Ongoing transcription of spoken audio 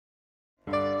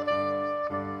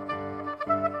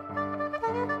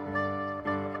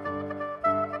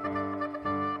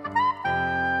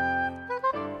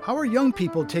How are young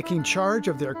people taking charge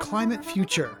of their climate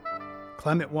future?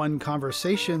 Climate One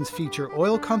conversations feature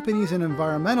oil companies and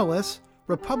environmentalists,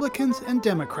 Republicans and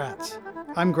Democrats.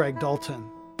 I'm Greg Dalton.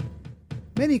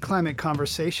 Many climate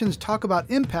conversations talk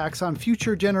about impacts on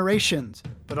future generations,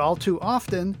 but all too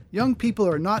often, young people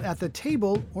are not at the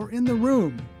table or in the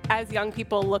room. As young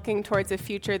people looking towards a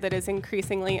future that is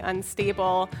increasingly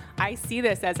unstable, I see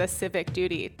this as a civic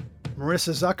duty.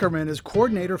 Marissa Zuckerman is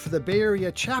coordinator for the Bay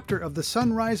Area chapter of the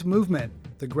Sunrise Movement,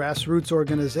 the grassroots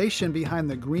organization behind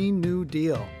the Green New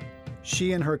Deal.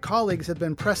 She and her colleagues have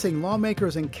been pressing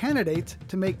lawmakers and candidates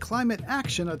to make climate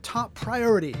action a top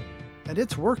priority, and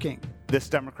it's working. This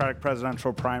Democratic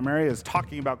presidential primary is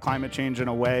talking about climate change in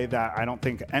a way that I don't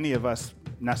think any of us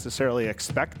necessarily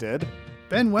expected.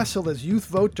 Ben Wessel is Youth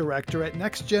Vote Director at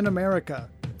Next Gen America,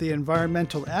 the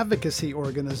environmental advocacy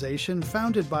organization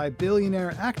founded by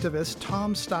billionaire activist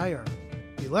Tom Steyer.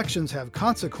 Elections have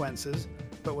consequences,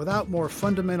 but without more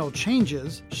fundamental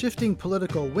changes, shifting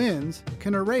political winds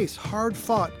can erase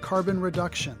hard-fought carbon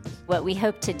reductions. What we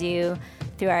hope to do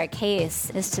through our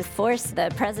case is to force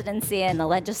the presidency and the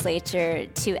legislature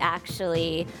to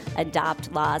actually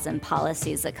adopt laws and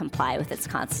policies that comply with its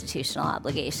constitutional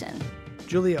obligation.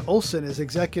 Julia Olson is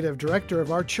executive director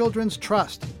of Our Children's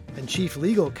Trust and chief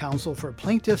legal counsel for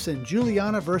plaintiffs in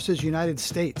Juliana versus United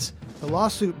States, the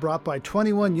lawsuit brought by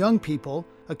 21 young people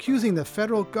accusing the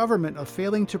federal government of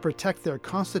failing to protect their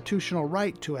constitutional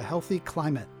right to a healthy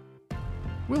climate.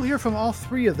 We'll hear from all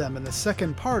three of them in the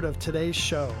second part of today's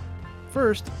show.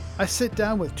 First, I sit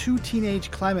down with two teenage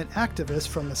climate activists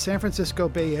from the San Francisco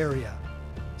Bay Area.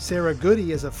 Sarah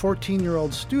Goody is a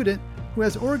 14-year-old student who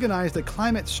has organized a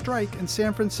climate strike in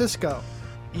San Francisco.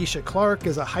 Isha Clark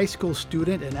is a high school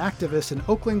student and activist in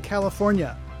Oakland,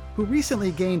 California, who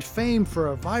recently gained fame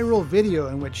for a viral video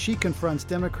in which she confronts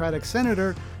Democratic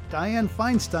Senator Dianne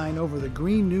Feinstein over the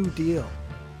Green New Deal.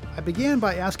 I began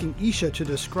by asking Isha to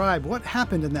describe what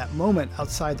happened in that moment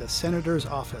outside the senator's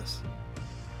office.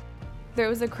 There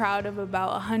was a crowd of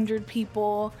about 100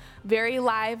 people, very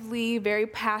lively, very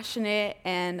passionate,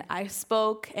 and I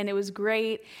spoke, and it was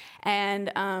great.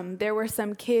 And there were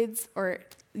some kids, or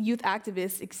youth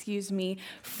activists,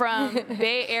 from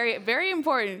Bay Area, very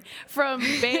important, from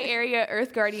Bay Area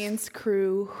Earth Guardians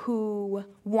crew who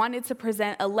wanted to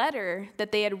present a letter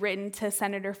that they had written to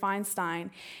Senator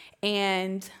Feinstein.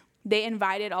 And they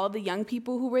invited all the young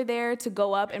people who were there to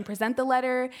go up and present the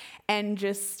letter, and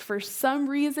just for some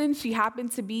reason, she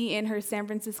happened to be in her San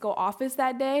Francisco office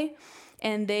that day,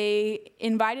 and they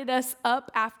invited us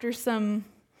up after some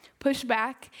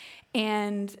pushback,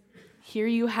 and here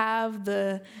you have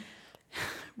the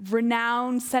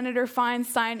renowned Senator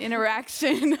Feinstein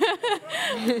interaction.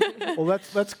 Well,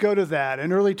 let's go to that.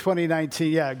 In early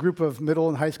 2019, a group of middle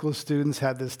and high school students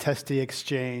had this testy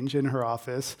exchange in her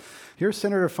office. Here's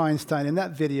Senator Feinstein in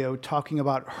that video talking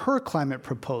about her climate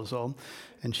proposal,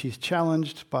 and she's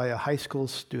challenged by a high school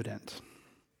student.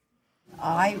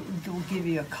 I will give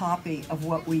you a copy of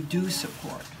what we do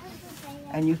support,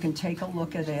 and you can take a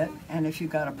look at it, and if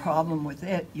you've got a problem with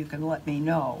it, you can let me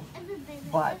know.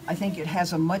 But I think it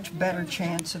has a much better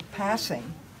chance of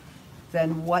passing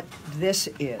than what this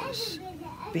is,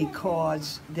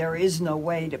 because there is no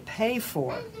way to pay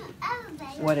for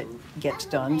what it gets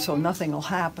done, so nothing will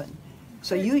happen.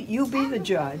 So you be the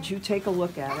judge, you take a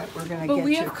look at it, we're going to get you a copy. But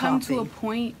we have come to a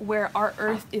point where our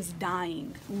Earth is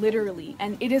dying, literally,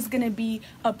 and it is going to be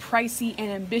a pricey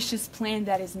and ambitious plan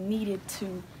that is needed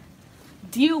to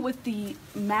deal with the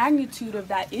magnitude of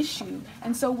that issue.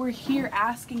 And so we're here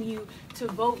asking you to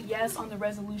vote yes on the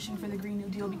resolution for the Green New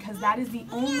Deal, because that is the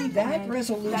only that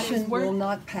resolution will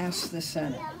not pass the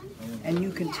Senate, and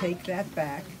you can take that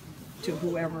back to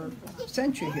whoever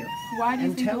sent you here. Why do you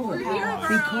and think tell them?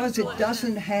 Because it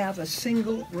doesn't have a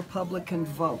single Republican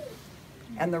vote,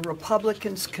 and the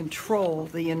Republicans control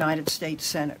the United States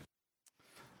Senate.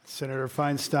 Senator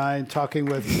Feinstein talking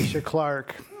with Isha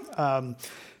Clark.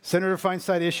 Senator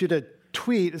Feinstein issued a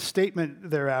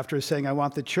statement thereafter saying, "I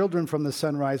want the children from the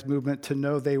Sunrise Movement to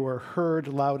know they were heard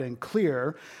loud and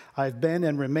clear. I've been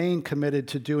and remain committed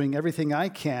to doing everything I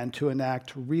can to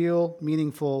enact real,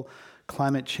 meaningful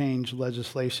climate change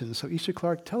legislation." So Isha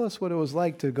Clark, tell us what it was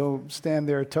like to go stand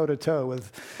there toe-to-toe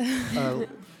with a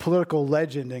political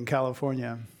legend in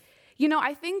California. You know,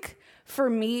 I think for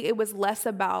me, it was less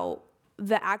about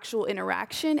the actual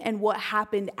interaction and what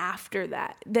happened after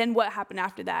that.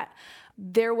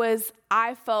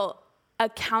 I felt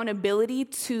accountability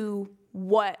to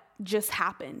what just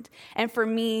happened. And for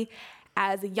me,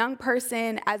 as a young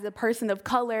person, as a person of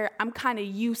color, I'm kind of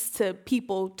used to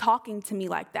people talking to me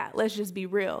like that. Let's just be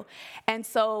real. And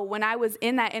so when I was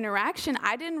in that interaction,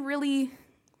 I didn't really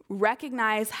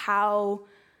recognize how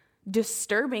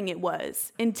disturbing it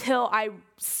was until I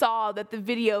saw that the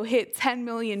video hit 10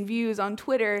 million views on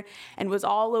Twitter and was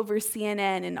all over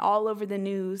CNN and all over the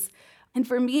news. And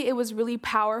for me, it was really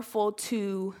powerful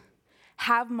to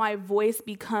have my voice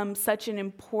become such an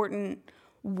important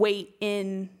weight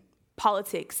in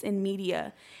politics and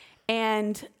media.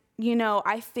 And, you know,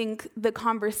 I think the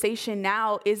conversation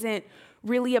now isn't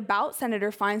really about Senator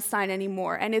Feinstein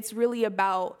anymore, and it's really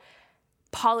about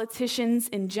politicians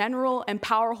in general and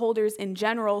power holders in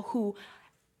general who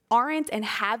aren't and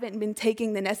haven't been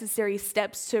taking the necessary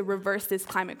steps to reverse this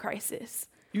climate crisis.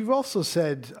 You've also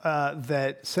said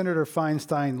that Senator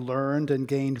Feinstein learned and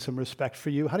gained some respect for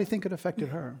you. How do you think it affected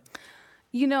her?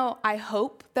 You know, I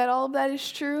hope that all of that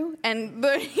is true. And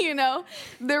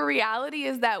the reality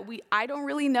is that I don't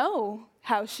really know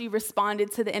how she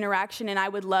responded to the interaction, and I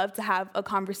would love to have a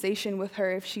conversation with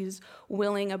her if she's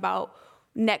willing about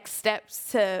next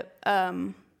steps to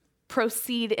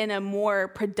proceed in a more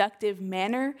productive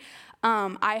manner.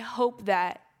 I hope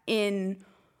that in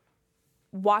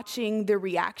watching the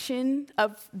reaction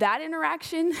of that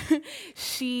interaction,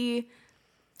 she,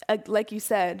 like you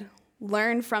said,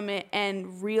 learned from it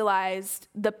and realized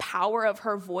the power of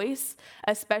her voice,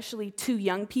 especially to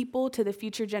young people, to the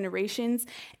future generations.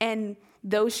 And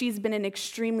though she's been an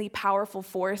extremely powerful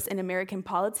force in American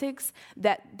politics,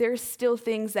 that there's still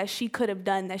things that she could have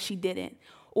done that she didn't.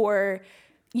 Or,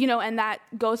 and that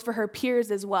goes for her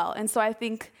peers as well. And so I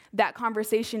think that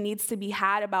conversation needs to be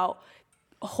had about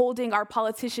holding our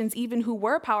politicians, even who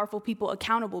were powerful people,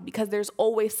 accountable, because there's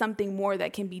always something more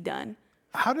that can be done.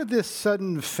 How did this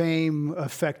sudden fame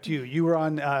affect you? You were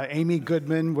on Amy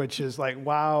Goodman, which is like,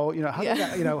 wow.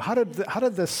 How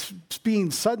did this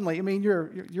being suddenly? I mean,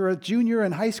 you're a junior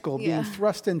in high school, being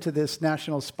thrust into this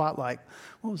national spotlight.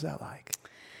 What was that like?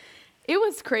 It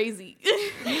was crazy.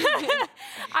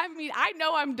 I mean, I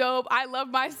know I'm dope. I love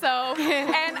myself,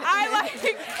 and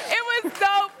it was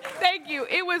dope. Thank you.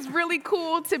 It was really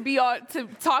cool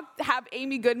to have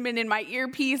Amy Goodman in my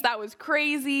earpiece. That was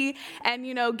crazy, and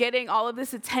getting all of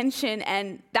this attention,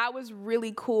 and that was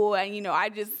really cool. And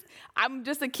I'm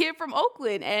just a kid from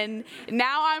Oakland, and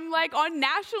now I'm like on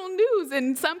national news,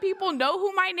 and some people know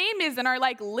who my name is and are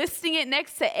like listing it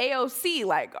next to AOC.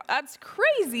 Like, that's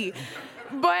crazy.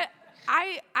 But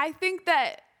I think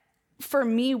that for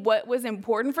me, what was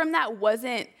important from that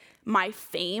wasn't my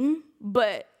fame,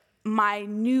 but my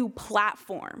new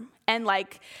platform, and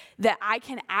like that I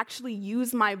can actually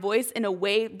use my voice in a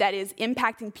way that is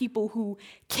impacting people who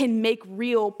can make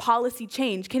real policy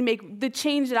change, can make the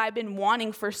change that I've been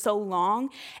wanting for so long.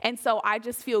 And so I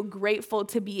just feel grateful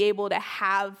to be able to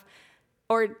have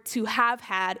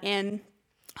had and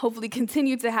hopefully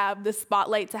continue to have the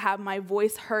spotlight, to have my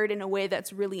voice heard in a way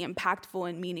that's really impactful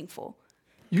and meaningful.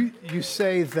 You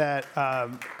say that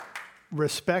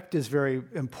respect is very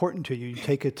important to you. You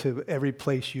take it to every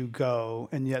place you go,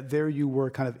 and yet there you were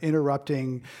kind of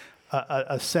interrupting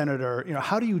a senator.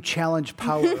 How do you challenge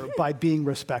power by being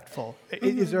respectful?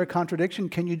 Is there a contradiction?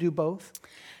 Can you do both?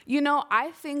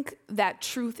 I think that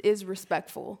truth is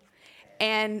respectful,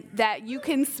 and that you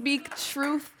can speak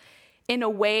truth in a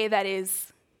way that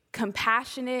is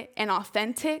compassionate and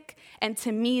authentic, and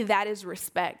to me, that is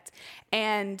respect.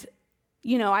 And,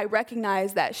 I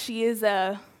recognize that she is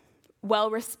a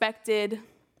well-respected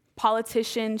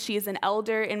politician, she is an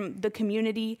elder in the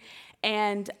community,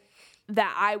 and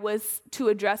that I was to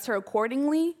address her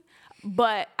accordingly,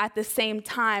 but at the same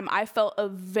time, I felt a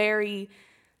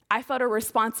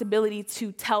responsibility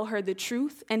to tell her the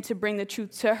truth and to bring the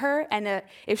truth to her. And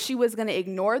if she was going to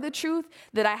ignore the truth,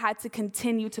 that I had to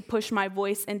continue to push my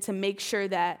voice and to make sure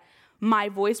that my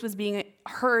voice was being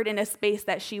heard in a space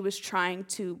that she was trying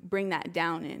to bring that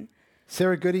down in.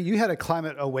 Sarah Goody, you had a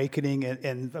climate awakening,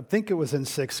 and I think it was in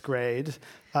 6th grade.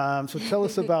 So tell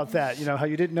us about that, how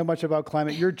you didn't know much about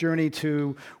climate, your journey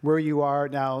to where you are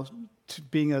now, to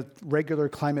being a regular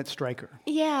climate striker.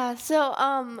 Yeah, so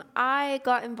I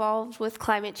got involved with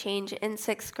climate change in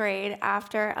 6th grade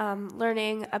after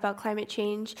learning about climate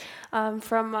change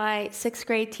from my 6th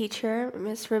grade teacher,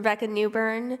 Miss Rebecca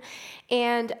Newbern.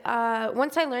 And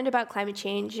once I learned about climate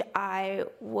change, I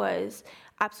was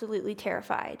absolutely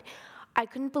terrified. I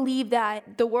couldn't believe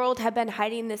that the world had been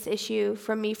hiding this issue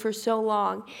from me for so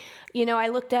long. I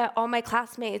looked at all my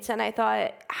classmates and I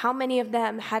thought, how many of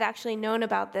them had actually known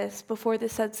about this before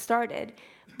this had started?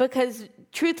 Because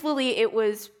truthfully, it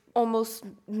was almost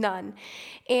none.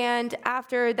 And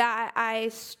after that, I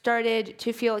started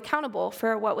to feel accountable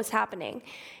for what was happening.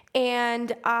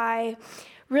 And I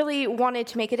really wanted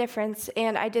to make a difference,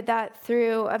 and I did that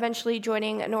through eventually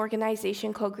joining an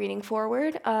organization called Greening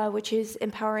Forward, which is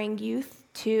empowering youth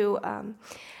to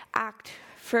act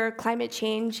for climate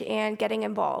change and getting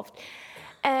involved.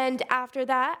 And after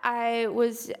that, I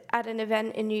was at an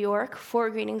event in New York for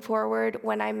Greening Forward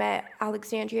when I met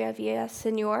Alexandria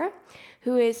Villaseñor,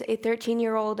 who is a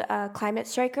 13-year-old climate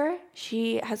striker.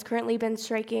 She has currently been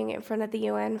striking in front of the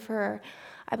UN for,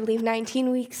 I believe, 19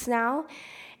 weeks now.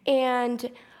 And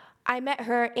I met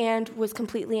her and was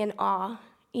completely in awe.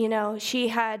 You know, she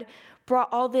had brought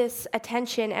all this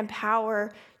attention and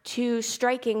power to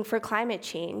striking for climate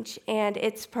change, and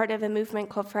it's part of a movement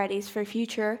called Fridays for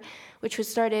Future, which was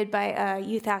started by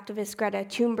youth activist Greta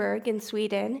Thunberg in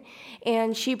Sweden.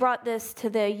 And she brought this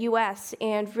to the US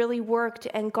and really worked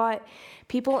and got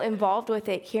people involved with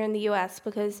it here in the US,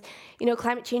 because, you know,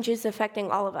 climate change is affecting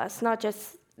all of us, not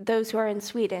just those who are in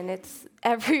Sweden. It's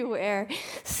everywhere.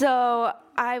 So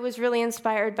I was really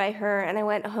inspired by her, and I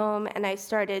went home and I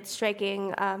started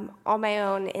striking on my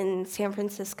own in San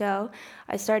Francisco.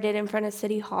 I started in front of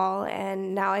City Hall,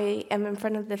 and now I am in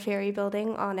front of the Ferry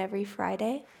Building on every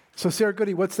Friday. So Sarah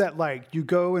Goody, what's that like? You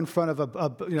go in front of a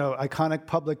iconic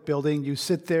public building. You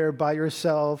sit there by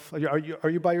yourself. Are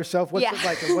you by yourself? What's it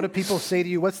like? What do people say to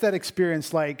you? What's that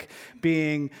experience like,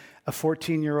 being a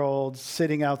 14-year-old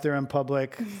sitting out there in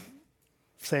public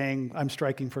saying, I'm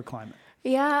striking for climate?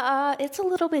 Yeah, it's a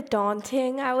little bit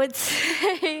daunting, I would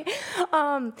say.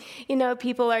 You know,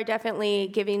 people are definitely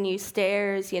giving you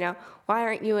stares, you know, why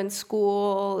aren't you in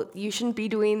school? You shouldn't be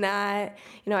doing that.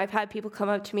 You know, I've had people come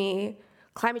up to me,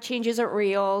 climate change isn't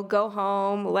real, go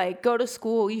home, like, go to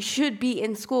school, you should be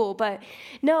in school. But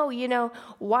no, you know,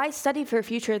 why study for a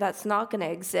future that's not going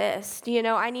to exist? You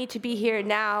know, I need to be here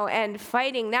now and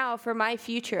fighting now for my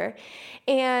future.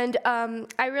 And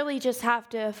I really just have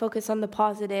to focus on the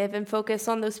positive and focus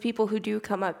on those people who do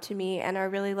come up to me and are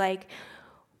really like,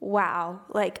 wow,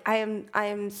 like, I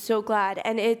am so glad.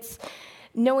 And it's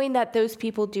knowing that those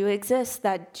people do exist,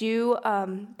 that do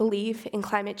believe in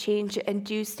climate change and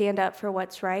do stand up for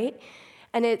what's right.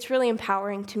 And it's really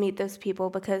empowering to meet those people,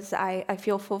 because I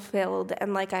feel fulfilled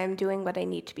and like I'm doing what I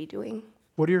need to be doing.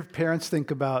 What do your parents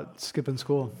think about skipping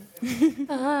school?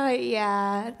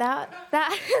 Yeah, that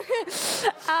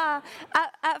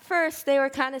at first they were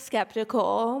kind of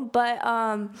skeptical, but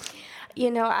you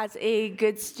know, as a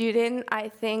good student, I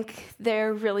think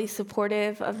they're really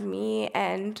supportive of me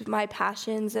and my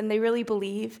passions, and they really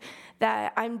believe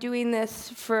that I'm doing this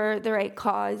for the right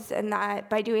cause, and that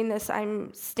by doing this,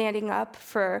 I'm standing up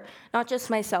for not just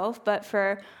myself, but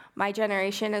for my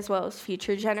generation as well as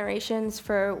future generations,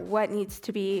 for what needs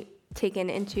to be taken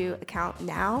into account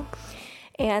now.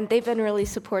 And they've been really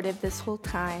supportive this whole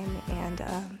time, and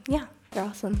yeah, they're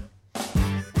awesome.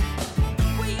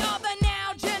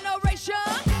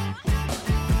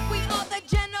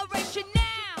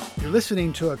 You're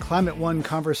listening to a Climate One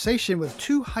conversation with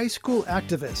two high school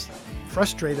activists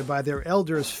frustrated by their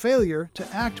elders' failure to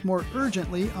act more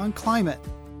urgently on climate.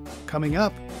 Coming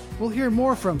up, we'll hear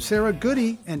more from Sarah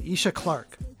Goody and Isha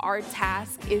Clark. Our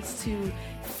task is to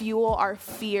fuel our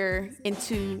fear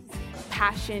into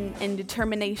passion and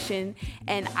determination.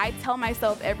 And I tell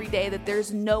myself every day that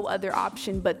there's no other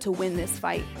option but to win this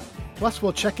fight. Plus,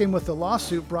 we'll check in with the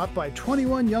lawsuit brought by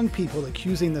 21 young people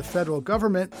accusing the federal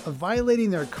government of violating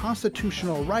their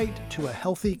constitutional right to a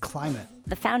healthy climate.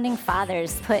 The founding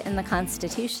fathers put in the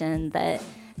Constitution that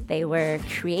they were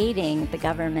creating the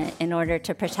government in order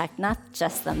to protect not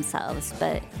just themselves,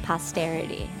 but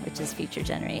posterity, which is future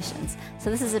generations. So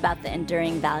this is about the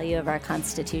enduring value of our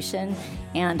Constitution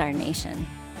and our nation.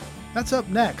 That's up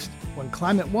next when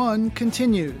Climate One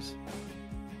continues.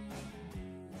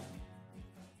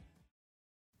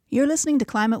 You're listening to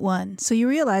Climate One, so you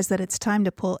realize that it's time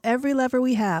to pull every lever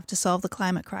we have to solve the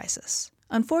climate crisis.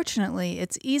 Unfortunately,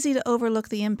 it's easy to overlook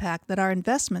the impact that our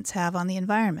investments have on the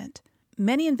environment.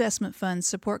 Many investment funds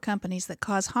support companies that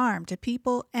cause harm to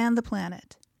people and the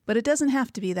planet. But it doesn't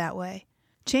have to be that way.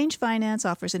 Change Finance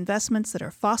offers investments that are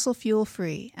fossil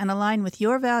fuel-free and align with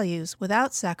your values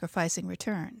without sacrificing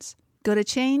returns. Go to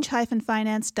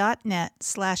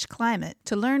change-finance.net/climate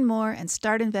to learn more and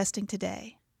start investing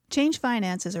today. Change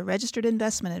Finance is a registered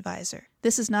investment advisor.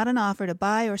 This is not an offer to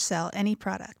buy or sell any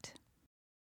product.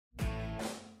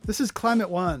 This is Climate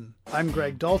One. I'm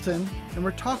Greg Dalton, and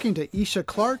we're talking to Isha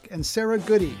Clark and Sarah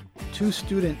Goody, two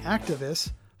student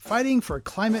activists fighting for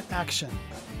climate action.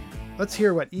 Let's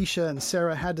hear what Isha and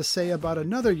Sarah had to say about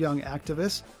another young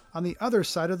activist on the other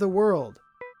side of the world.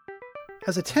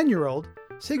 As a 10-year-old,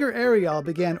 Sagar Ariel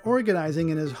began organizing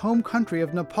in his home country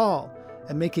of Nepal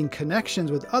and making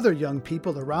connections with other young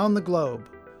people around the globe.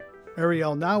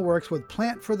 Ariel now works with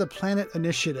Plant for the Planet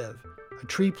Initiative, a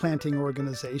tree planting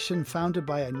organization founded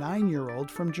by a 9-year-old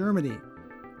from Germany.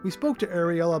 We spoke to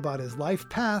Ariel about his life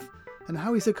path and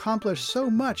how he's accomplished so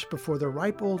much before the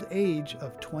ripe old age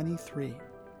of 23.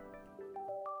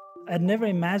 I'd never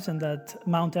imagined that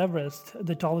Mount Everest,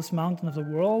 the tallest mountain of the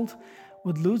world,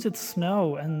 would lose its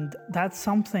snow, and that's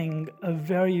something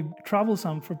very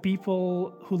troublesome for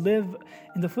people who live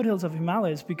in the foothills of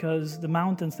Himalayas, because the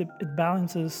mountains, it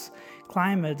balances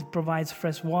climate, provides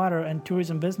fresh water and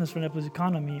tourism business for Nepal's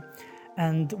economy.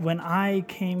 And when I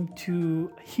came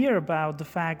to hear about the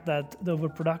fact that the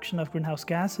overproduction of greenhouse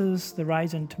gases, the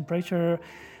rise in temperature,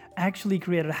 actually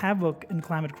created havoc in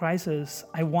climate crisis,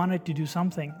 I wanted to do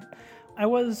something. I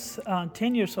was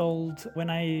 10 years old when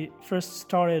I first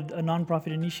started a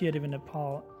nonprofit initiative in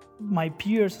Nepal. My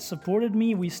peers supported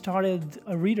me. We started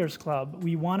a readers club.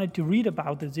 We wanted to read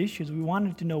about these issues. We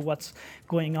wanted to know what's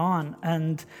going on.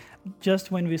 And just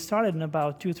when we started, in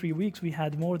about 2-3 weeks, we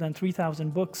had more than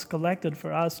 3,000 books collected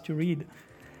for us to read.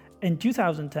 In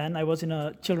 2010, I was in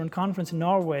a children conference in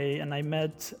Norway, and I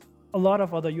met a lot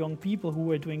of other young people who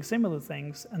were doing similar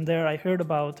things. And there I heard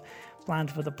about Plant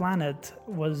for the Planet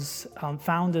was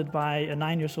founded by a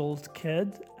 9-year-old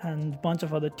kid and a bunch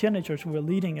of other teenagers who were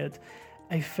leading it.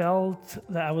 I felt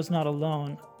that I was not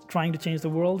alone trying to change the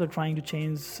world or trying to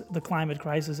change the climate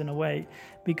crisis in a way,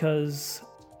 because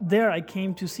there I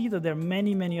came to see that there are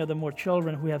many, many other more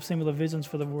children who have similar visions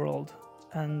for the world,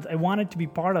 and I wanted to be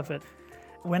part of it.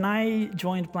 When I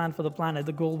joined Plant for the Planet,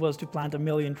 the goal was to plant 1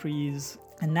 million trees,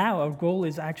 and now our goal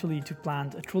is actually to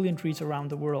plant 1 trillion trees around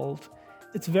the world.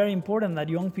 It's very important that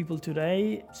young people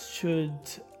today should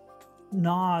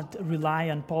not rely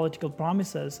on political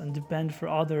promises and depend for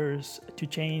others to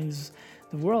change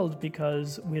the world,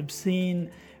 because we've seen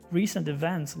recent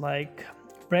events like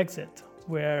Brexit,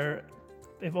 where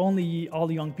if only all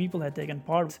the young people had taken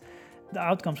part, the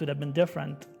outcomes would have been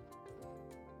different.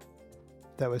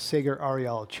 That was Sagar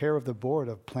Ariel, chair of the board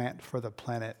of Plant for the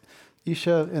Planet.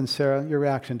 Isha and Sarah, your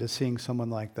reaction to seeing someone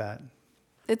like that?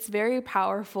 It's very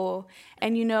powerful.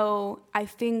 And, I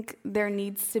think there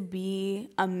needs to be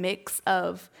a mix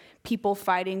of people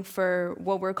fighting for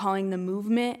what we're calling the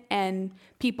movement and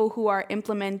people who are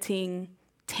implementing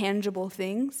tangible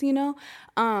things,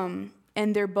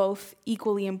 and they're both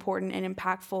equally important and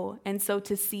impactful. And so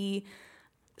to see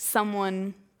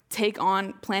someone take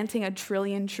on planting 1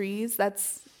 trillion trees,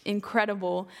 that's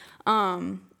incredible.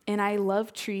 And I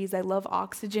love trees. I love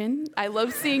oxygen. I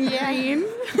love seeing green.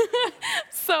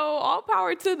 So all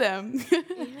power to them.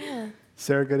 Yeah.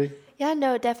 Sarah Goody? Yeah,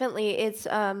 no, definitely. It's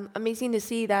amazing to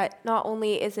see that not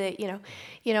only is it,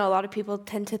 a lot of people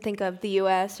tend to think of the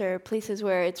U.S. or places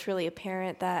where it's really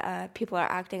apparent that people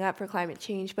are acting up for climate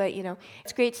change, but,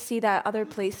 it's great to see that other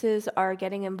places are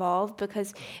getting involved,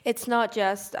 because it's not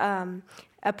just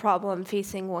a problem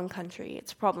facing one country.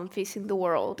 It's a problem facing the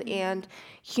world and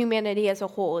humanity as a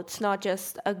whole. It's not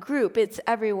just a group, it's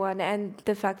everyone. And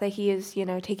the fact that he is,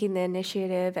 taking the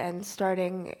initiative and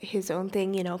starting his own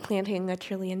thing, planting 1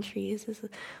 trillion trees is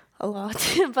a lot.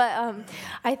 But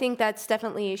I think that's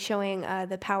definitely showing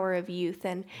the power of youth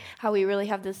and how we really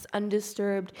have this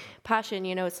undisturbed passion.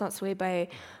 It's not swayed by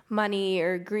money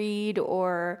or greed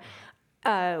or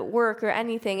work or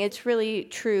anything. It's really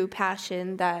true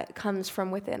passion that comes from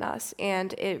within us,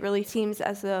 and it really seems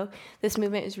as though this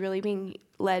movement is really being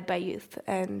led by youth,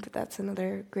 and that's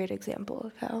another great example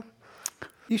of how.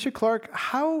 Isha Clark,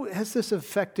 how has this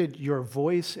affected your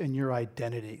voice and your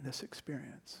identity, this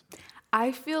experience?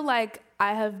 I feel like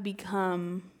I have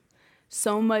become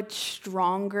so much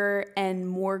stronger and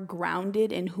more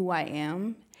grounded in who I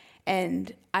am,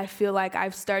 and I feel like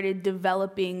I've started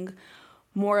developing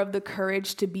more of the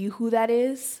courage to be who that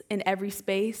is in every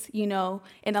space. In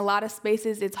a lot of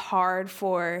spaces, it's hard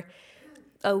for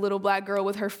a little Black girl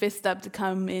with her fist up to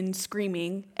come in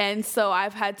screaming. And so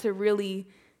I've had to really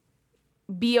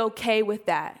be okay with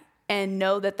that and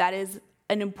know that that is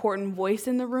an important voice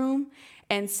in the room.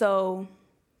 And so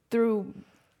through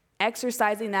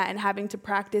exercising that and having to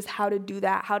practice how to do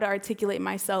that, how to articulate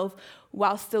myself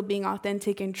while still being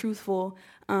authentic and truthful,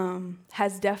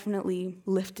 has definitely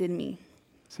lifted me.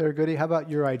 Sarah Goody, how about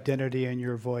your identity and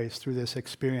your voice through this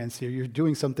experience here? You're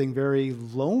doing something very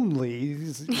lonely.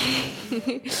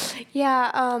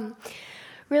 Yeah,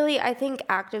 really, I think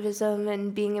activism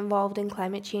and being involved in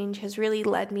climate change has really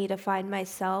led me to find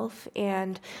myself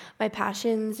and my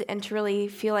passions, and to really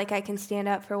feel like I can stand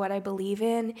up for what I believe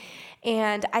in.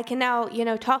 And I can now,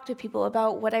 talk to people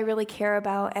about what I really care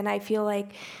about. And I feel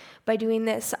like by doing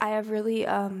this, I have really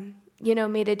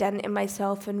made a dent in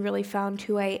myself and really found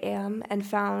who I am and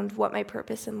found what my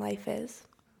purpose in life is.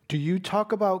 Do you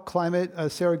talk about climate,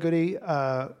 Sarah Goody,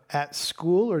 at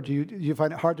school, or do you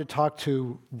find it hard to talk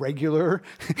to regular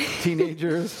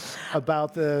teenagers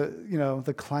about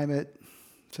the climate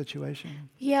situation?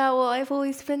 Yeah, well, I've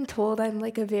always been told I'm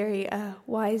like a very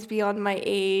wise beyond my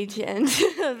age and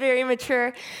very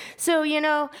mature. So,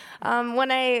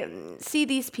 when I see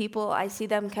these people, I see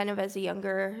them kind of as a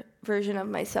younger version of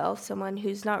myself, someone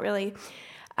who's not really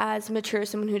as mature,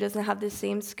 someone who doesn't have the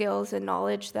same skills and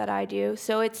knowledge that I do.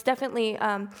 So it's definitely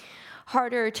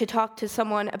harder to talk to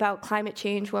someone about climate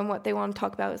change when what they want to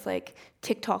talk about is like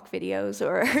TikTok videos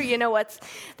or, what's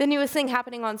the newest thing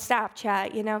happening on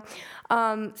Snapchat,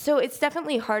 So it's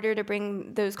definitely harder to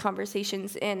bring those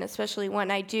conversations in, especially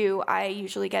when I do. I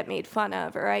usually get made fun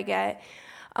of, or I get,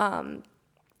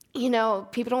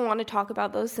 people don't want to talk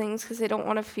about those things because they don't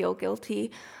want to feel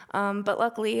guilty. But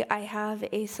luckily, I have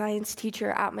a science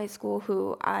teacher at my school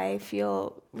who I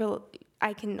feel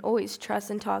I can always trust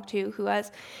and talk to, who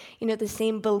has, the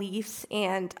same beliefs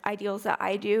and ideals that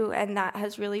I do, and that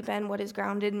has really been what has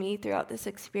grounded me throughout this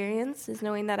experience, is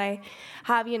knowing that I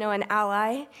have, an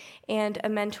ally and a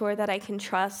mentor that I can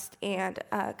trust and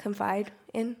confide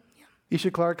in.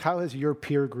 Isha Clark, how has your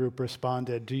peer group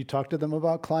responded? Do you talk to them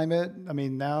about climate? I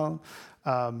mean, now,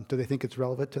 do they think it's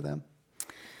relevant to them?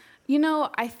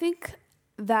 I think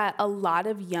that a lot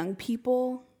of young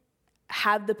people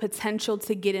have the potential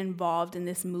to get involved in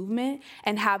this movement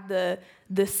and have the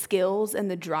skills and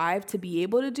the drive to be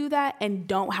able to do that, and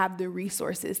don't have the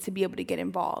resources to be able to get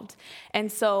involved.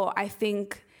 And so I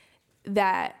think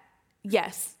that,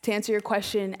 yes, to answer your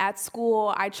question, at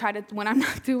school, I try to, when I'm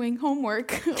not doing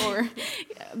homework or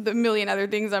the million other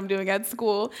things I'm doing at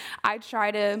school, I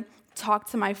try to talk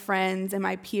to my friends and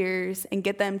my peers and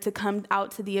get them to come out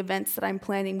to the events that I'm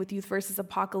planning with Youth versus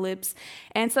Apocalypse.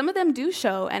 And some of them do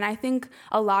show, and I think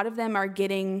a lot of them are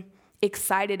getting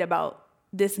excited about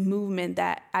this movement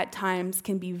that at times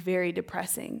can be very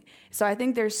depressing. So I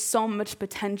think there's so much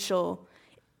potential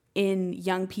in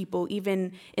young people,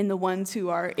 even in the ones who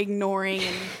are ignoring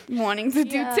and wanting to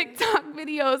do TikTok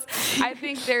videos. I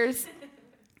think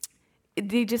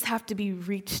they just have to be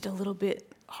reached a little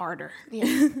bit harder.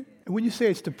 Yeah. When you say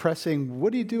it's depressing,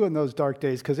 what do you do in those dark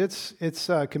days? Because it's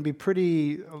can be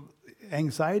pretty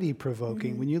anxiety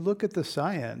provoking. Mm-hmm. When you look at the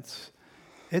science,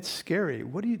 it's scary.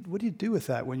 What do you do with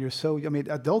that when you're so? I mean,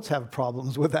 adults have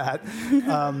problems with that.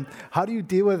 How do you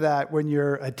deal with that when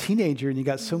you're a teenager and you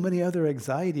got so many other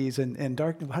anxieties and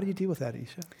dark? How do you deal with that,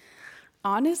 Isha?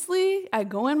 Honestly, I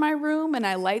go in my room and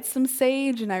I light some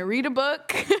sage and I read a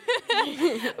book.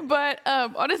 But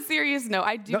on a serious note,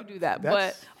 I do that.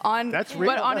 But on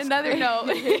another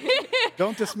note,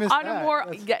 don't dismiss on that. A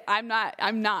more,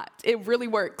 I'm not. It really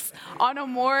works. On a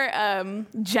more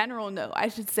general note, I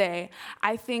should say,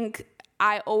 I think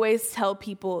I always tell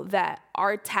people that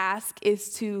our task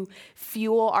is to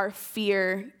fuel our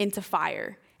fear into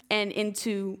fire and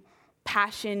into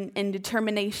passion and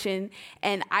determination.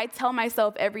 And I tell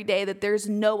myself every day that there's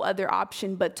no other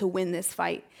option but to win this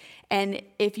fight. And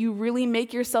if you really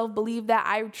make yourself believe that,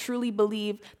 I truly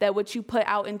believe that what you put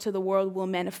out into the world will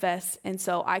manifest. And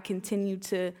so I continue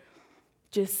to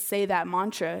just say that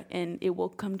mantra and it will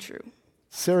come true.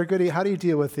 Sarah Goody, how do you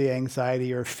deal with the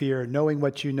anxiety or fear, knowing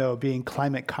what you know, being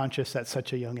climate conscious at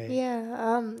such a young age?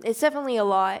 Yeah, it's definitely a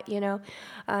lot,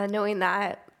 knowing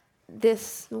that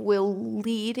this will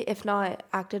lead, if not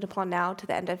acted upon now, to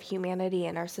the end of humanity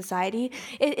and our society.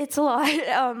 It's a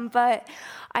lot, but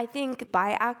I think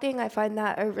by acting, I find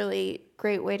that a really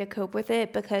great way to cope with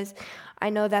it, because I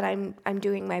know that I'm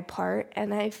doing my part,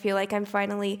 and I feel like I'm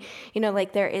finally,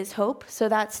 there is hope. So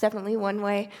that's definitely one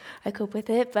way I cope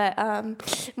with it. But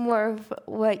more of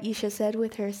what Isha said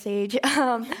with her sage.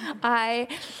 I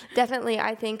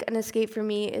think an escape for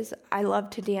me is I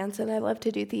love to dance and I love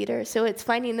to do theater. So it's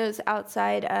finding those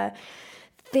outside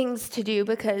things to do,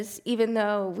 because even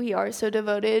though we are so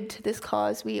devoted to this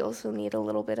cause, we also need a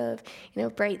little bit of,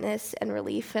 brightness and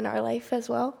relief in our life as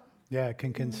well. Yeah, it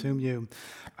can consume you.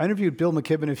 I interviewed Bill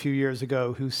McKibben a few years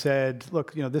ago, who said,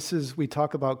 look, we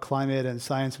talk about climate and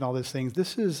science and all these things.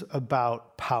 This is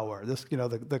about power.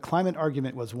 The climate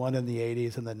argument was won in the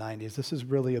 80s and the 90s. This is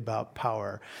really about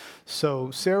power.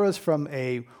 So Sarah's from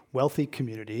a wealthy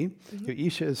community. Mm-hmm.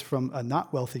 Isha is from a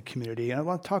not wealthy community. And I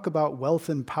want to talk about wealth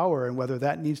and power and whether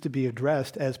that needs to be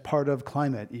addressed as part of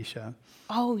climate, Isha.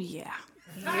 Oh, yeah.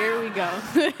 Here we go.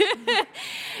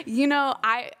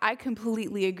 I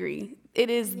completely agree. It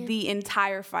is the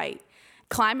entire fight.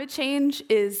 Climate change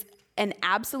is an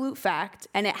absolute fact,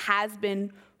 and it has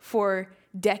been for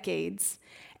decades.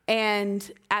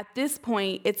 And at this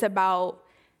point, it's about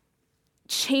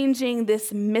changing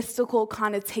this mystical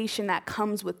connotation that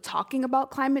comes with talking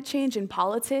about climate change in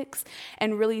politics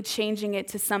and really changing it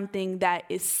to something that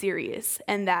is serious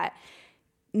and that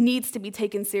needs to be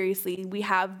taken seriously. We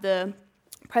have the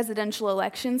presidential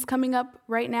elections coming up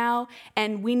right now,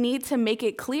 and we need to make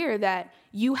it clear that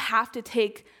you have to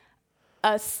take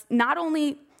us not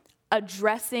only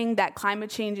addressing that climate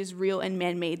change is real and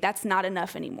man-made. That's not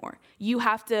enough anymore. You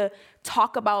have to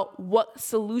talk about what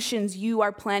solutions you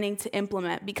are planning to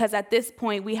implement, because at this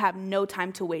point, we have no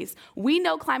time to waste. We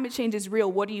know climate change is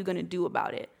real. What are you going to do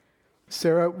about it?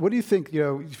 Sarah, what do you think,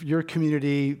 your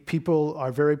community, people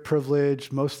are very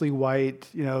privileged, mostly white,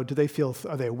 are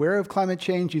they aware of climate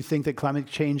change? Do you think that climate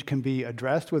change can be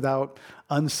addressed without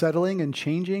unsettling and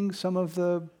changing some of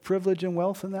the privilege and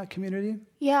wealth in that community?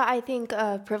 Yeah, I think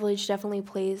privilege definitely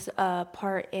plays a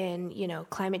part in,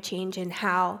 climate change and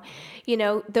how,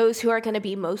 those who are going to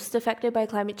be most affected by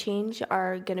climate change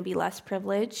are going to be less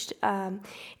privileged.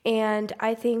 And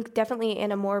I think definitely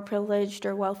in a more privileged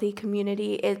or wealthy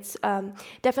community, it's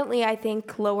definitely, I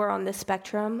think, lower on the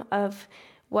spectrum of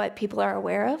what people are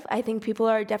aware of. I think people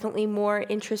are definitely more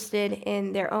interested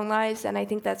in their own lives, and I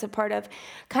think that's a part of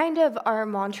kind of our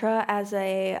mantra as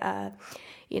a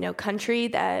country,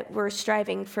 that we're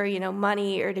striving for,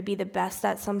 money or to be the best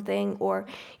at something, or,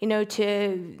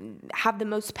 to have the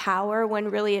most power,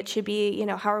 when really it should be,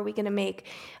 how are we going to make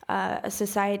a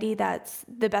society that's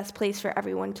the best place for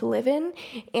everyone to live in?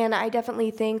 And I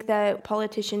definitely think that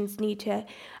politicians need to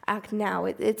act now.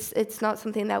 It's not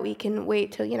something that we can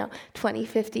wait till,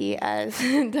 2050, as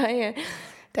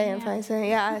Diane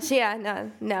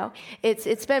Feinstein. No.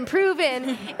 It's been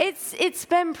proven. It's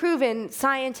been proven.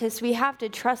 Scientists, we have to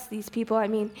trust these people. I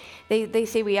mean, they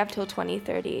say we have till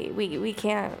 2030. We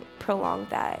can't prolong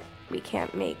that. We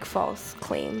can't make false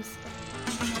claims.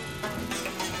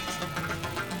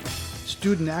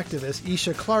 Student activists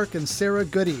Isha Clark and Sarah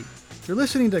Goody. You're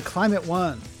listening to Climate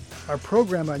One. Our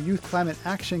program on youth climate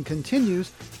action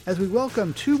continues as we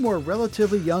welcome two more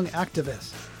relatively young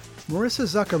activists, Marissa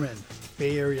Zuckerman,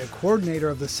 Bay Area coordinator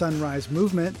of the Sunrise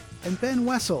Movement, and Ben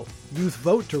Wessel, Youth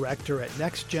Vote Director at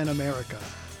Next Gen America,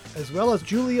 as well as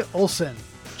Julia Olson,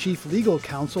 Chief Legal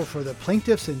Counsel for the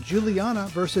plaintiffs in Juliana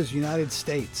versus United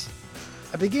States.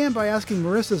 I began by asking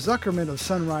Marissa Zuckerman of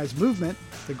Sunrise Movement,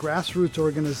 the grassroots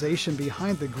organization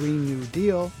behind the Green New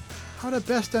Deal, how to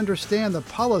best understand the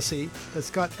policy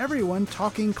that's got everyone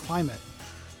talking climate.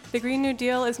 The Green New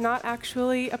Deal is not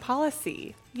actually a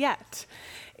policy yet.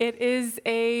 It is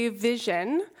a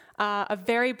vision, a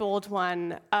very bold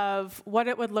one, of what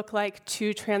it would look like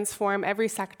to transform every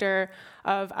sector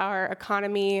of our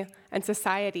economy and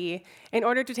society in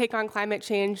order to take on climate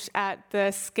change at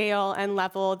the scale and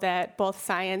level that both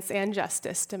science and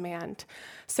justice demand.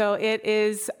 So it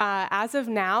is, as of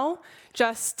now,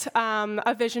 just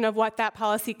a vision of what that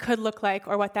policy could look like,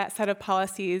 or what that set of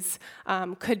policies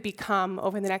could become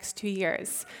over the next 2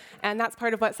 years. And that's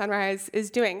part of what Sunrise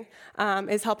is doing,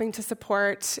 is helping to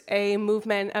support a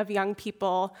movement of young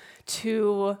people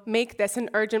to make this an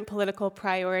urgent political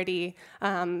priority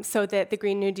so that the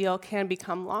Green New Deal can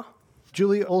become law.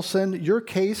 Julia Olson, your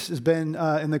case has been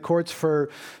in the courts for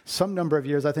some number of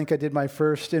years. I think I did my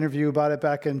first interview about it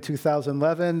back in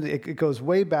 2011. It goes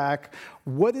way back.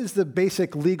 What is the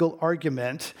basic legal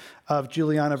argument of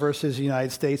Juliana versus the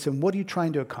United States, and what are you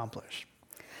trying to accomplish?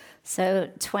 So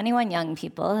 21 young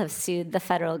people have sued the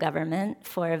federal government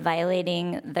for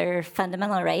violating their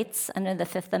fundamental rights under the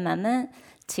Fifth Amendment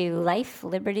to life,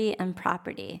 liberty, and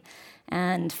property.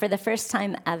 And for the first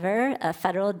time ever, a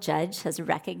federal judge has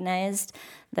recognized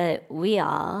that we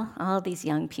all these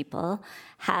young people,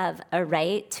 have a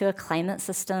right to a climate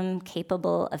system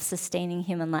capable of sustaining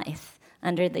human life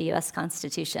under the U.S.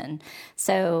 Constitution.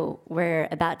 So we're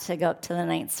about to go up to the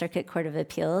Ninth Circuit Court of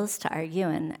Appeals to argue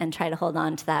and try to hold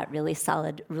on to that really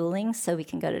solid ruling so we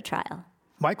can go to trial.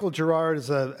 Michael Girard is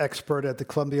an expert at the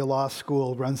Columbia Law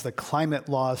School, runs the Climate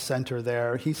Law Center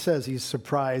there. He says he's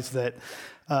surprised that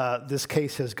this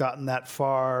case has gotten that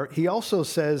far. He also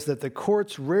says that the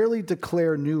courts rarely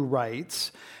declare new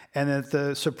rights, and that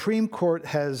the Supreme Court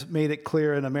has made it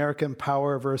clear in American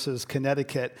Power versus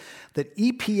Connecticut that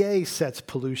EPA sets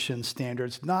pollution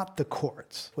standards, not the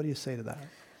courts. What do you say to that?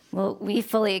 Well, we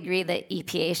fully agree that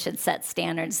EPA should set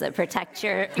standards that protect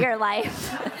your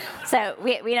life. So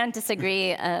we don't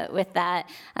disagree with that.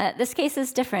 This case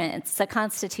is different. It's a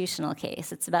constitutional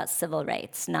case. It's about civil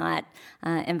rights, not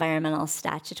environmental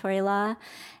statutory law.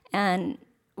 And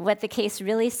what the case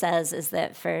really says is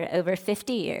that for over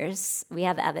 50 years, we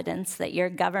have evidence that your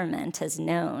government has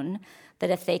known that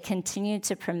if they continue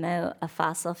to promote a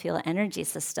fossil fuel energy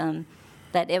system,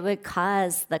 that it would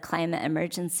cause the climate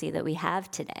emergency that we have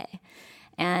today.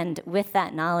 And with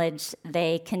that knowledge,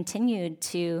 they continued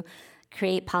to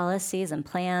create policies and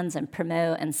plans and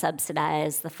promote and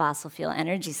subsidize the fossil fuel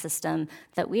energy system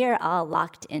that we are all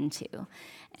locked into.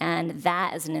 And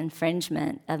that is an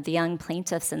infringement of the young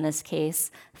plaintiffs in this case,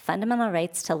 fundamental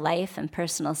rights to life and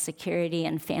personal security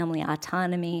and family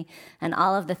autonomy and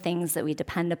all of the things that we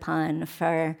depend upon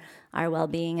for our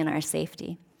well-being and our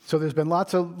safety. So there's been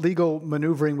lots of legal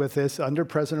maneuvering with this under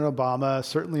President Obama,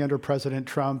 certainly under President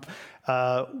Trump.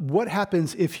 What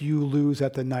happens if you lose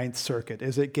at the Ninth Circuit?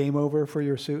 Is it game over for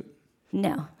your suit?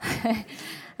 No.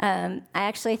 I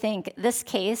actually think this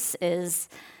case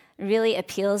really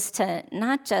appeals to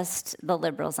not just the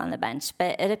liberals on the bench,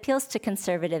 but it appeals to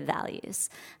conservative values.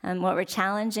 What we're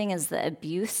challenging is the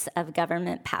abuse of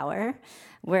government power.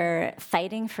 We're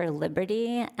fighting for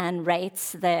liberty and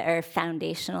rights that are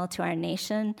foundational to our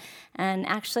nation. And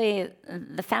actually,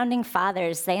 the founding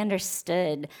fathers, they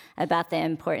understood about the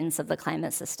importance of the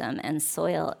climate system and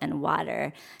soil and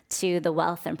water to the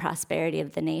wealth and prosperity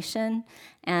of the nation.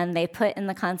 And they put in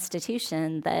the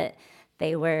Constitution that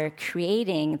they were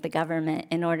creating the government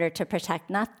in order to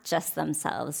protect not just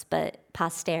themselves, but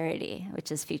posterity,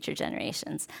 which is future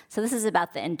generations. So this is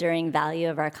about the enduring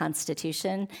value of our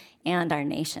Constitution and our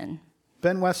nation.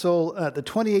 Ben Wessel, the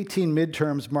 2018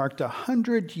 midterms marked a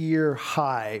 100-year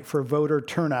high for voter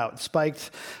turnout. Spiked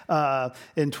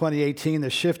in 2018. The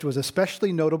shift was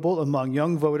especially notable among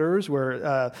young voters,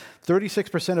 where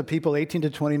 36% of people 18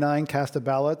 to 29 cast a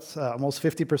ballot, almost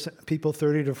 50% people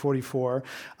 30 to 44.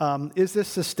 Is this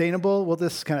sustainable? Will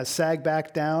this kind of sag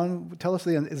back down? Tell us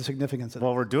the significance of it.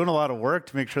 Well, we're doing a lot of work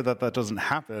to make sure that doesn't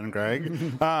happen, Greg.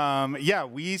 Yeah,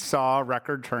 we saw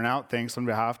record turnout thanks on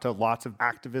behalf to lots of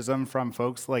activism from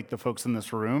folks like the folks in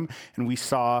this room. And we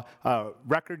saw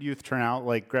record youth turnout,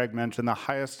 like Greg mentioned, the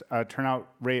highest turnout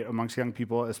rate amongst young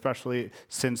people, especially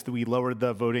since we lowered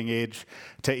the voting age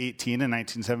to 18 in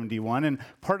 1971. And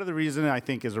part of the reason, I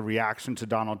think, is a reaction to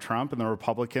Donald Trump and the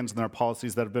Republicans and their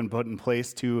policies that have been put in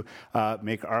place to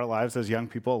make our lives as young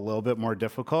people a little bit more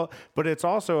difficult. But it's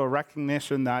also a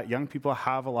recognition that young people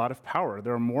have a lot of power.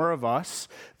 There are more of us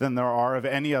than there are of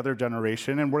any other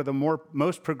generation, and we're the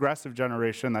most progressive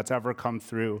generation that's ever come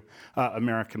through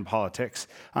American politics.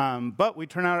 But we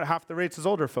turn out at half the rates as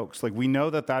older folks. Like, we know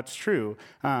that that's true.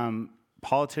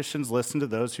 Politicians listen to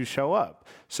those who show up.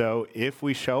 So if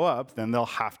we show up, then they'll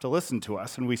have to listen to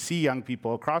us. And we see young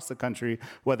people across the country,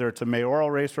 whether it's a mayoral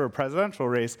race or a presidential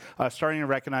race, starting to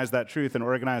recognize that truth and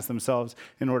organize themselves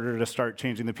in order to start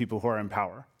changing the people who are in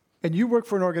power. And you work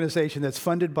for an organization that's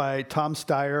funded by Tom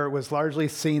Steyer, was largely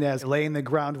seen as laying the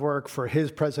groundwork for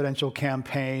his presidential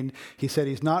campaign. He said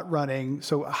he's not running.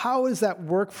 So how does that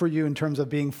work for you in terms of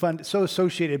being so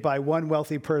associated by one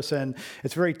wealthy person?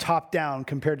 It's very top-down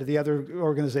compared to the other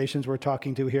organizations we're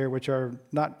talking to here, which are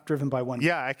not driven by one.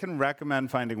 Yeah, I can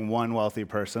recommend finding one wealthy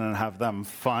person and have them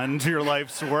fund your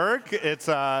life's work. It's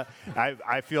I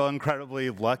feel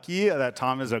incredibly lucky that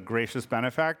Tom is a gracious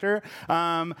benefactor.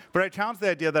 But I challenge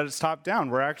the idea that it's top down.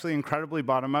 We're actually incredibly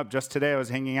bottom up. Just today, I was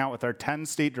hanging out with our 10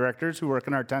 state directors who work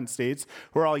in our 10 states,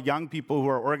 who are all young people who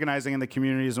are organizing in the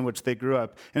communities in which they grew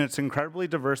up. And it's an incredibly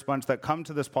diverse bunch that come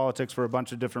to this politics for a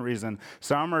bunch of different reasons.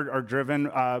 Some are driven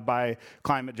by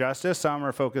climate justice. Some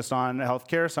are focused on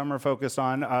healthcare. Some are focused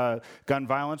on gun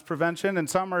violence prevention. And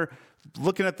some are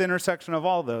looking at the intersection of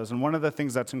all those. And one of the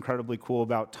things that's incredibly cool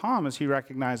about Tom is he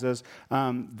recognizes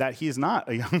that he's not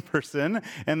a young person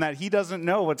and that he doesn't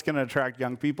know what's going to attract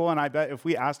young people. And I bet if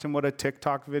we asked him what a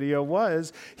TikTok video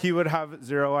was, he would have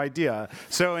zero idea.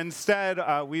 So instead,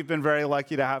 we've been very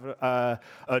lucky to have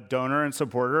a donor and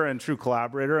supporter and true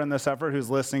collaborator in this effort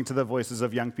who's listening to the voices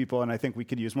of young people. And I think we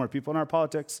could use more people in our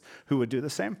politics who would do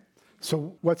the same.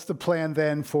 So what's the plan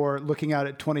then for looking out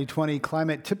at 2020?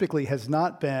 Climate typically has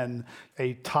not been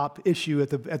a top issue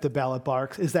at the ballot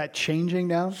box. Is that changing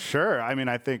now? Sure. I mean,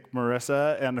 I think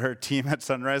Marissa and her team at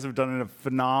Sunrise have done a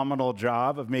phenomenal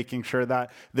job of making sure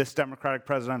that this Democratic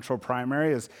presidential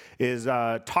primary is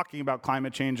talking about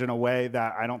climate change in a way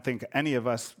that I don't think any of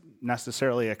us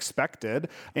necessarily expected.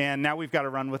 And now we've got to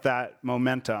run with that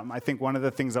momentum. I think one of the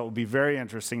things that will be very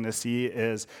interesting to see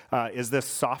is this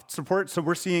soft support. So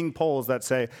we're seeing polls that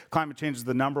say climate change is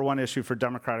the number one issue for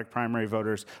Democratic primary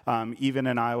voters, even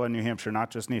in Iowa and New Hampshire, not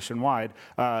just nationwide.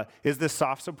 Is this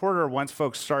soft support, or once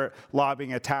folks start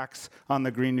lobbying a tax on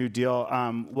the Green New Deal,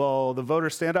 will the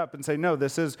voters stand up and say, no,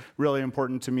 this is really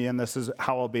important to me and this is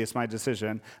how I'll base my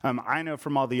decision? I know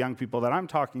from all the young people that I'm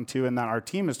talking to and that our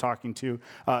team is talking to,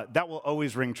 that will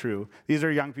always ring true. These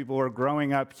are young people who are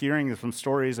growing up hearing some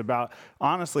stories about,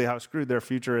 honestly, how screwed their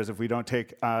future is if we don't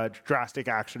take drastic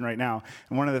action right now.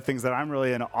 And one of the things that I'm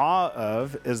really in awe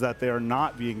of is that they are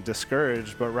not being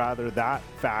discouraged, but rather that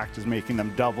fact is making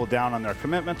them double down on their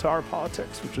commitment to our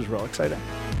politics, which is real exciting.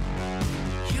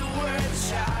 You were a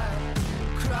child,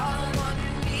 crawling on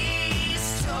your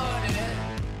knees toward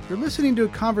it. You're listening to a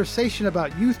conversation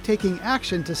about youth taking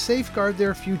action to safeguard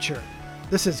their future.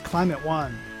 This is Climate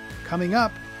One. Coming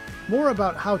up, more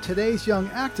about how today's young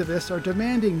activists are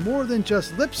demanding more than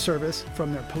just lip service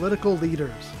from their political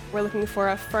leaders. We're looking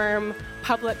for a firm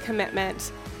public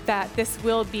commitment that this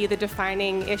will be the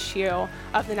defining issue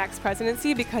of the next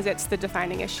presidency because it's the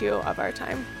defining issue of our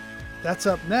time. That's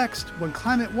up next when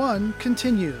Climate One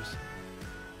continues.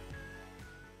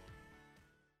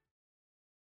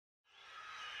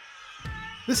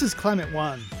 This is Climate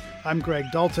One. I'm Greg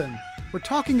Dalton. We're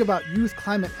talking about youth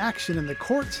climate action in the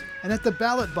courts and at the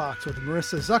ballot box with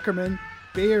Marissa Zuckerman,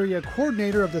 Bay Area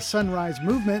coordinator of the Sunrise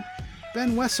Movement,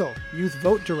 Ben Wessel, youth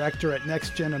vote director at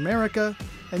Next Gen America,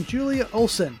 and Julia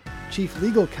Olson, chief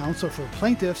legal counsel for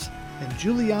plaintiffs in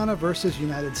Juliana versus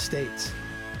United States.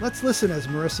 Let's listen as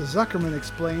Marissa Zuckerman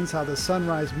explains how the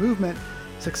Sunrise Movement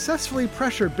successfully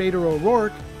pressured Beto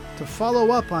O'Rourke to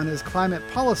follow up on his climate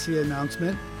policy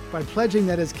announcement by pledging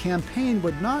that his campaign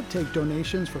would not take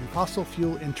donations from fossil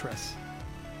fuel interests.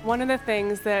 One of the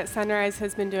things that Sunrise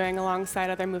has been doing alongside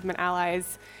other movement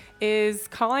allies is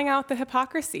calling out the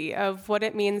hypocrisy of what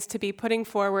it means to be putting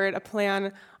forward a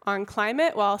plan on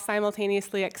climate while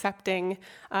simultaneously accepting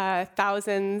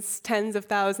thousands, tens of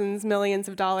thousands, millions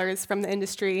of dollars from the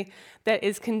industry that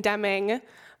is condemning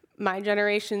my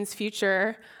generation's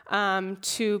future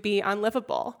to be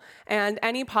unlivable. And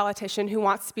any politician who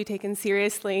wants to be taken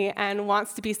seriously and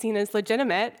wants to be seen as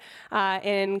legitimate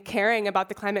in caring about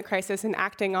the climate crisis and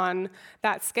acting on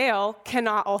that scale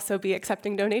cannot also be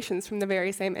accepting donations from the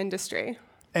very same industry.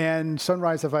 And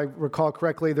Sunrise, if I recall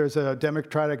correctly, there's a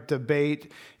Democratic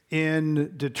debate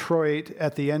in Detroit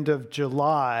at the end of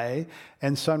July,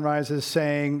 and Sunrise is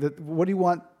saying that, what do you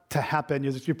want to happen?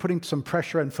 You're putting some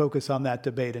pressure and focus on that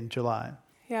debate in July.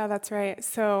 Yeah, that's right.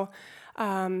 So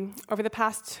over the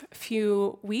past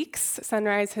few weeks,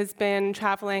 Sunrise has been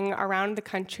traveling around the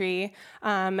country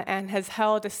and has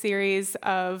held a series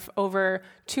of over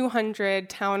 200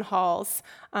 town halls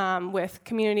with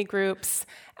community groups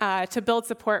to build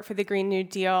support for the Green New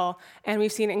Deal, and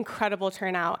we've seen incredible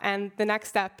turnout. And the next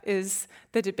step is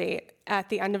the debate at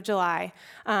the end of July.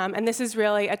 And this is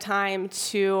really a time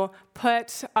to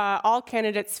put all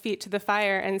candidates' feet to the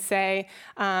fire and say,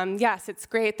 yes, it's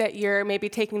great that you're maybe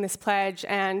taking this pledge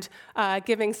and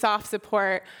giving soft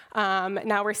support.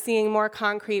 Now we're seeing more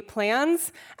concrete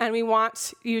plans, and we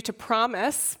want you to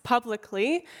promise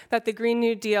publicly that the Green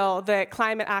New Deal, that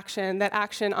climate action, that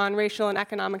action on racial and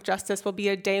economic justice will be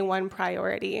a day one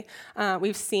priority.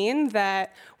 We've seen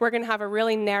that we're going to have a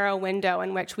really narrow window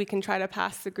in which we can try to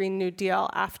pass the Green New Deal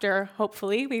after,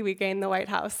 hopefully, we regain the White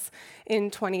House in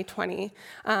 2020.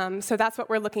 So that's what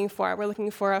we're looking for. We're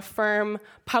looking for a firm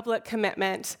public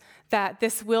commitment that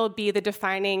this will be the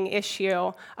defining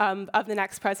issue of the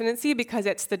next presidency because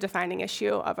it's the defining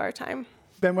issue of our time.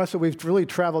 Ben Wessel, we've really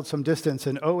traveled some distance.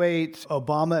 In 2008,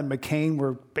 Obama and McCain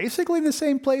were basically in the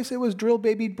same place. It was drill,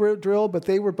 baby, drill, but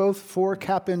they were both for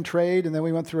cap and trade. And then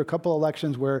we went through a couple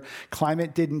elections where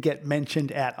climate didn't get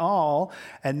mentioned at all.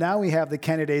 And now we have the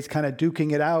candidates kind of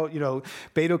duking it out. You know,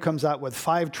 Beto comes out with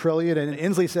 $5 trillion, and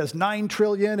Inslee says $9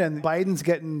 trillion, and Biden's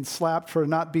getting slapped for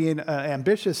not being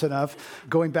ambitious enough.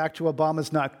 Going back to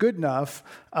Obama's not good enough.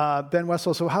 Ben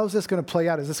Wessel, so how is this going to play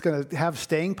out? Is this going to have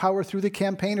staying power through the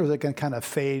campaign, or is it going to kind of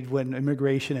fade when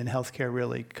immigration and healthcare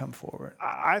really come forward?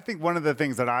 I think one of the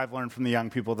things that I've learned from the young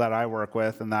people that I work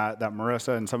with, and that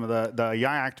Marissa and some of the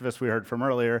young activists we heard from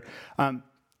earlier,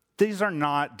 these are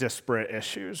not disparate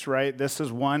issues, right? This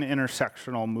is one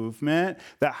intersectional movement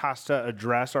that has to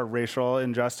address our racial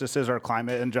injustices, our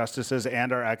climate injustices,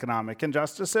 and our economic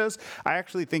injustices. I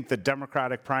actually think the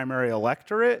Democratic primary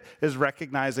electorate is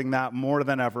recognizing that more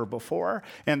than ever before.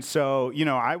 And so, you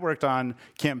know, I worked on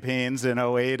campaigns in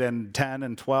 2008 and 10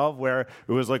 and 12 where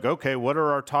it was like, okay, what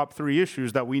are our top 3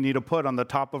 issues that we need to put on the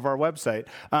top of our website?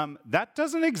 That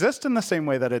doesn't exist in the same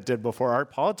way that it did before. Our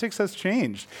politics has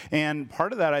changed. And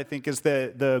part of that, I think, is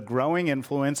the growing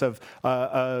influence of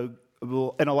an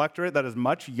electorate that is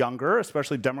much younger,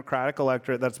 especially Democratic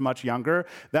electorate that's much younger,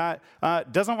 that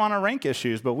doesn't want to rank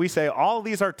issues. But we say all of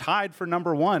these are tied for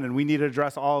number one, and we need to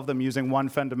address all of them using one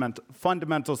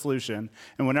fundamental solution.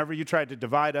 And whenever you try to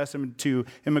divide us into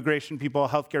immigration people,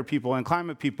 healthcare people, and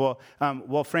climate people,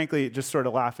 well, frankly, just sort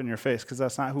of laugh in your face, because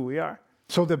that's not who we are.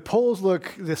 So the polls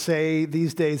look to say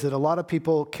these days that a lot of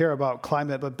people care about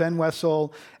climate, but Ben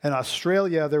Wessel, in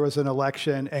Australia, there was an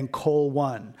election and coal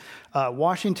won.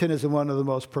 Washington is one of the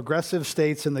most progressive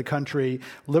states in the country,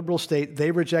 liberal state.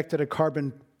 They rejected a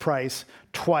carbon price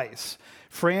twice.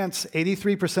 France,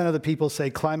 83% of the people say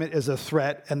climate is a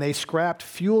threat, and they scrapped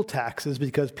fuel taxes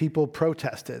because people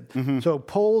protested. So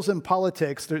polls and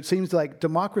politics, it seems like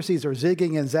democracies are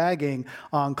zigging and zagging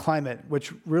on climate,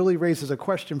 which really raises a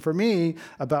question for me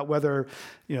about whether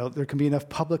there can be enough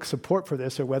public support for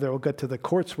this or whether it will get to the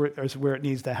courts where it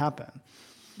needs to happen.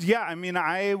 Yeah, I mean,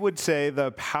 I would say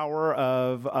the power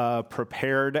of a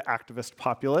prepared activist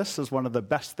populace is one of the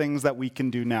best things that we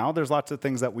can do now. There's lots of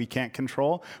things that we can't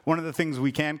control. One of the things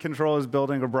we can control is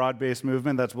building a broad-based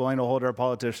movement that's willing to hold our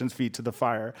politicians' feet to the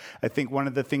fire. I think one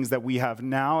of the things that we have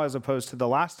now, as opposed to the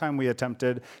last time we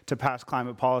attempted to pass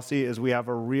climate policy, is we have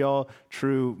a real,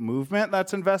 true movement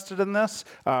that's invested in this,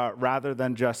 rather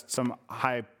than just some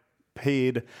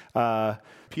high-paid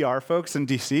PR folks in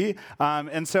DC.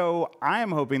 And so I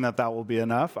am hoping that will be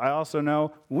enough. I also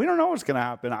know we don't know what's going to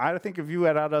happen. I think if you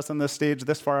had had us on this stage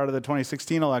this far out of the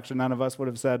 2016 election, none of us would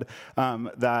have said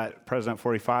that President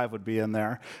 45 would be in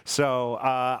there. So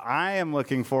I am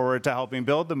looking forward to helping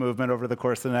build the movement over the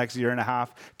course of the next year and a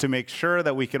half to make sure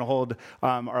that we can hold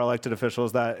our elected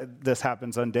officials that this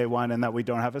happens on day one and that we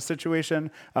don't have a situation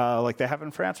like they have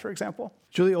in France, for example.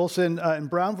 Julie Olson, in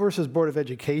Brown versus Board of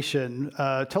Education,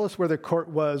 tell us where the court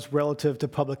was relative to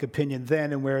public opinion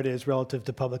then and where it is relative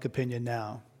to public opinion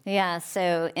now. Yeah,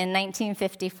 so in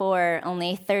 1954,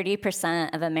 only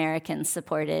 30% of Americans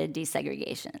supported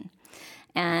desegregation.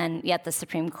 And yet the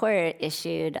Supreme Court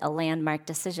issued a landmark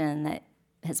decision that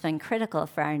has been critical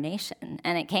for our nation.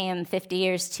 And it came 50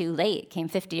 years too late. It came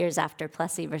 50 years after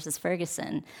Plessy versus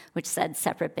Ferguson, which said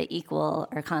separate but equal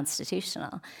or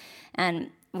constitutional. And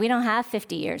we don't have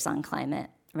 50 years on climate,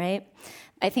 right?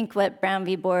 I think what Brown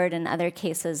v. Board and other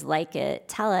cases like it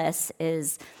tell us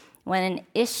is when an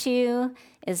issue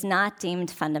is not deemed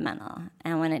fundamental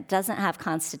and when it doesn't have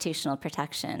constitutional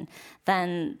protection,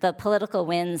 then the political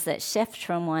winds that shift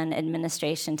from one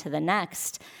administration to the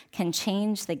next can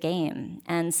change the game.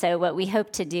 And so what we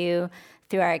hope to do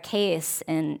through our case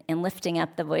in lifting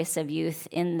up the voice of youth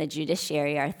in the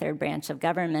judiciary, our third branch of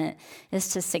government, is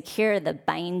to secure the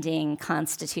binding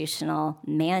constitutional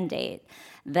mandate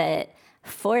that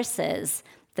forces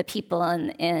the people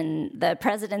in the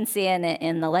presidency and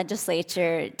in the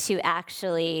legislature to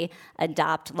actually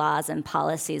adopt laws and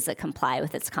policies that comply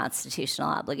with its constitutional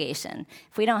obligation.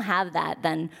 If we don't have that,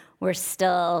 then we're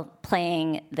still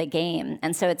playing the game.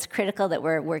 And so it's critical that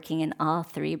we're working in all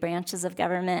three branches of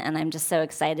government, and I'm just so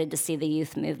excited to see the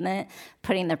youth movement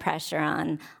putting the pressure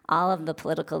on all of the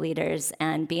political leaders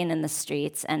and being in the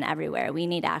streets and everywhere. We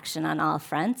need action on all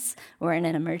fronts. We're in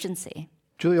an emergency.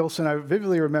 Julie Olson, I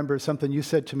vividly remember something you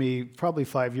said to me probably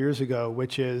 5 years ago,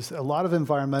 which is a lot of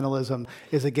environmentalism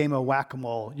is a game of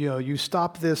whack-a-mole. You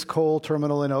stop this coal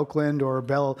terminal in Oakland or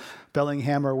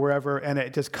Bellingham or wherever, and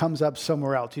it just comes up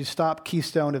somewhere else. You stop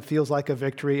Keystone, it feels like a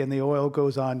victory, and the oil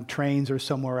goes on trains or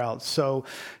somewhere else. So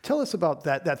tell us about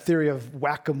that theory of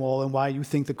whack-a-mole and why you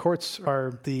think the courts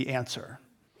are the answer.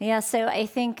 Yeah, so I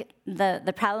think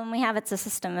the problem we have, it's a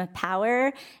system of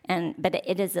power, but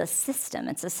it is a system.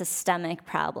 It's a systemic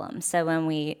problem. So when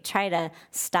we try to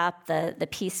stop the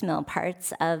piecemeal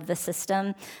parts of the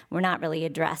system, we're not really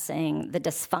addressing the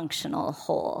dysfunctional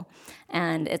whole.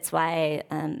 And it's why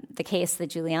the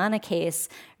Juliana case,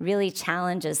 really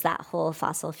challenges that whole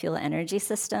fossil fuel energy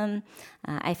system.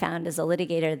 I found as a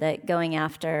litigator that going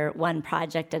after one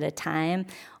project at a time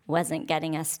wasn't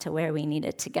getting us to where we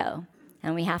needed to go.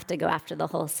 And we have to go after the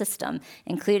whole system,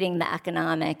 including the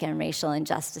economic and racial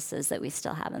injustices that we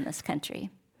still have in this country.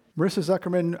 Marissa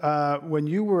Zuckerman, when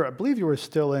I believe you were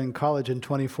still in college in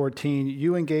 2014,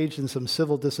 you engaged in some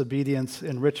civil disobedience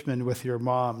in Richmond with your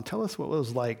mom. Tell us what it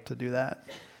was like to do that.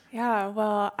 Yeah,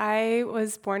 well, I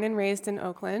was born and raised in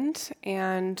Oakland,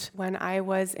 and when I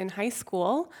was in high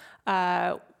school,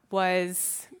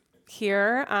 was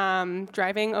here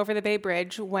driving over the Bay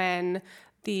Bridge when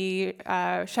the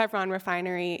Chevron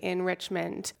refinery in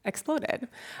Richmond exploded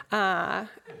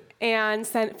and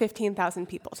sent 15,000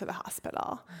 people to the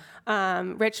hospital.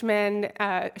 Richmond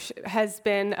has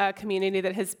been a community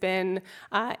that has been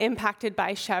impacted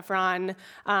by Chevron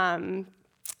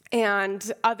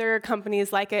and other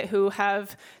companies like it who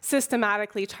have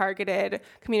systematically targeted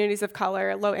communities of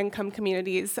color, low-income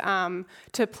communities,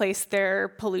 to place their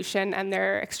pollution and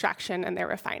their extraction and their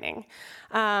refining.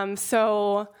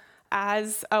 So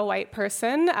as a white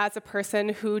person, as a person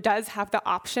who does have the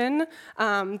option,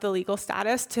 the legal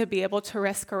status to be able to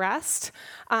risk arrest,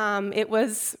 it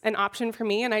was an option for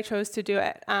me, and I chose to do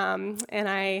it. And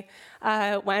I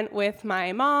went with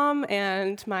my mom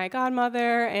and my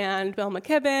godmother and Bill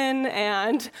McKibben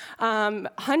and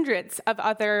hundreds of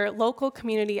other local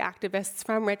community activists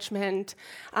from Richmond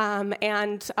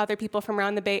and other people from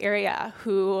around the Bay Area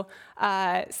who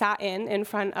sat in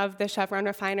front of the Chevron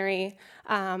refinery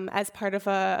as part of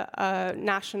a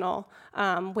national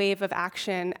wave of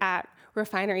action at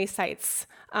refinery sites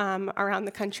around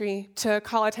the country to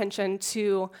call attention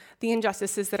to the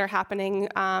injustices that are happening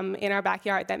in our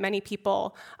backyard that many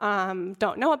people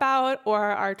don't know about or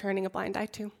are turning a blind eye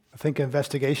to. I think an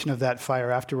investigation of that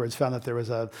fire afterwards found that there was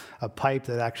a pipe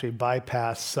that actually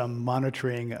bypassed some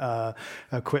monitoring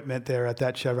equipment there at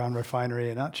that Chevron refinery.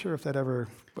 And not sure if that ever,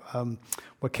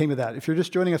 what came of that. If you're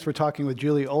just joining us, we're talking with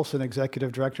Julie Olson,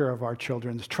 Executive Director of Our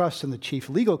Children's Trust and the Chief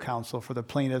Legal Counsel for the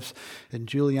plaintiffs in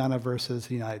Juliana versus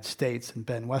the United States, and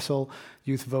Ben Wessel,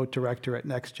 Youth Vote Director at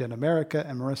Next Gen America,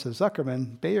 and Marissa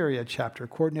Zuckerman, Bay Area Chapter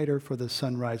Coordinator for the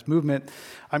Sunrise Movement.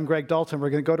 I'm Greg Dalton. We're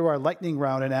going to go to our lightning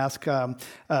round and ask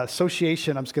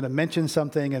association. I'm just going to mention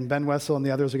something, and Ben Wessel and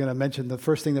the others are going to mention the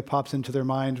first thing that pops into their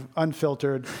mind,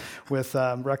 unfiltered, with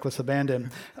reckless abandon.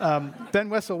 Ben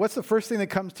Wessel, what's the first thing that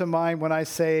comes to mind when I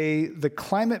say the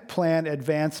climate plan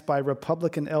advanced by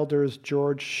Republican elders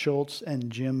George Shultz and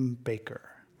Jim Baker?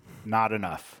 Not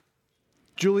enough.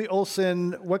 Julie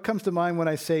Olson, what comes to mind when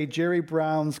I say Jerry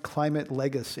Brown's climate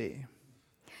legacy?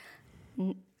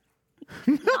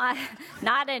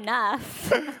 Not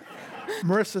enough.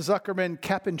 Marissa Zuckerman,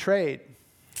 cap and trade.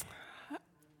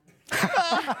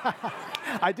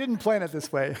 I didn't plan it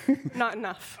this way. Not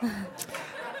enough.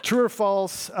 True or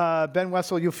false, Ben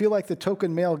Wessel, you feel like the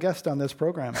token male guest on this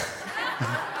program.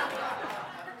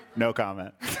 No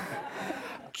comment.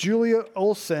 Julia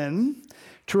Olson,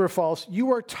 true or false,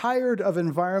 you are tired of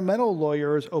environmental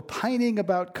lawyers opining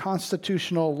about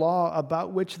constitutional law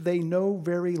about which they know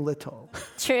very little.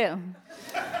 True.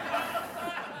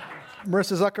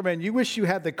 Marissa Zuckerman, you wish you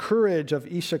had the courage of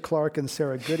Isha Clarke and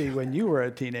Sarah Goody when you were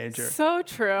a teenager. So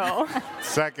true.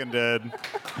 Seconded.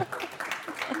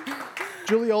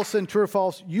 Julie Olson, true or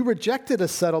false, you rejected a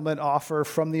settlement offer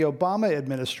from the Obama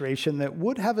administration that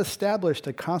would have established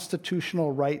a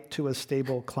constitutional right to a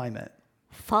stable climate.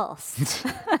 False.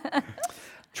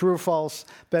 True or false,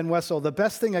 Ben Wessel, the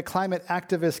best thing a climate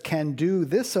activist can do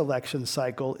this election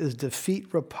cycle is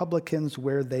defeat Republicans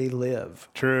where they live.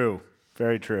 True.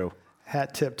 Very true.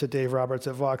 Hat tip to Dave Roberts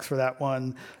at Vox for that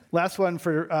one. Last one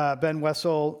for Ben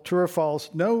Wessel. True or false?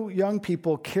 No young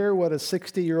people care what a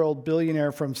 60-year-old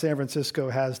billionaire from San Francisco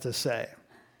has to say.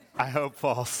 I hope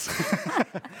false.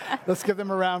 Let's give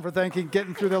them a round for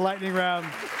getting through the lightning round.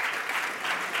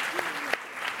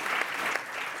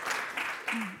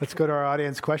 Let's go to our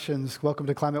audience questions. Welcome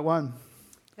to Climate One.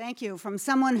 Thank you. From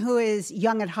someone who is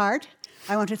young at heart,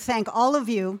 I want to thank all of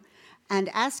you and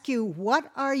ask you,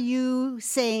 what are you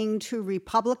saying to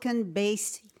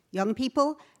Republican-based young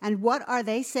people, and what are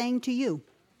they saying to you?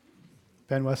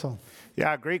 Ben Wessel.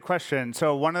 Yeah, great question.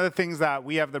 So one of the things that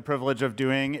we have the privilege of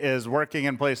doing is working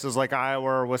in places like Iowa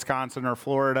or Wisconsin or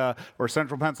Florida or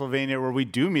Central Pennsylvania, where we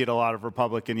do meet a lot of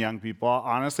Republican young people.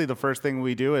 Honestly, the first thing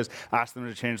we do is ask them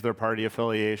to change their party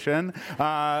affiliation.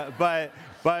 But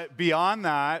beyond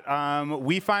that,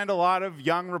 we find a lot of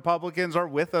young Republicans are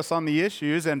with us on the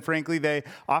issues, and frankly, they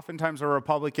oftentimes are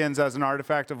Republicans as an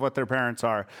artifact of what their parents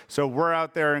are. So we're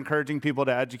out there encouraging people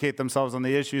to educate themselves on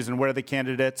the issues and where the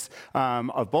candidates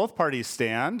of both parties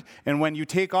stand. And when you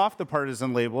take off the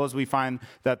partisan labels, we find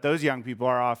that those young people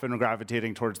are often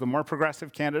gravitating towards the more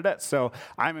progressive candidates. So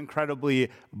I'm incredibly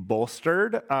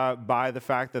bolstered by the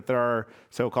fact that there are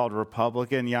so-called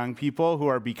Republican young people who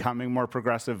are becoming more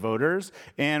progressive voters.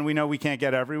 And we know we can't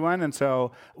get everyone, and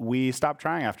so we stop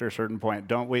trying after a certain point.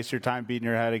 Don't waste your time beating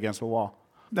your head against a wall.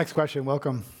 Next question,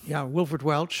 welcome. Yeah, Wilford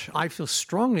Welch. I feel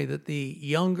strongly that the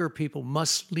younger people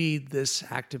must lead this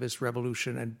activist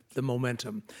revolution and the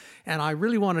momentum. And I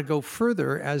really want to go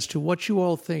further as to what you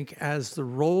all think as the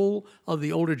role of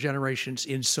the older generations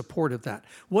in support of that.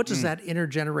 What does that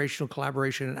intergenerational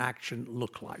collaboration and action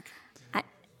look like?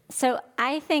 So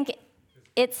I think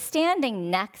it's standing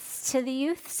next to the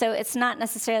youth, so it's not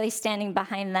necessarily standing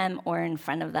behind them or in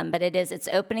front of them, but it's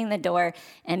opening the door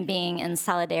and being in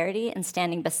solidarity and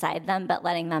standing beside them, but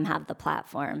letting them have the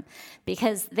platform.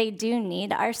 Because they do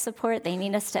need our support. They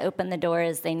need us to open the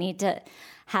doors. They need to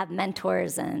have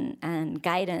mentors and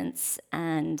guidance,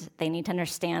 and they need to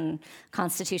understand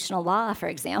constitutional law, for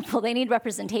example. They need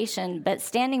representation, but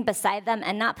standing beside them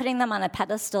and not putting them on a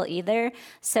pedestal either.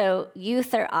 So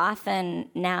youth are often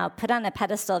now put on a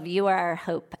pedestal of you are our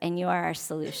hope and you are our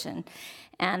solution.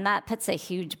 And that puts a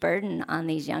huge burden on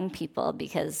these young people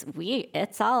because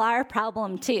it's all our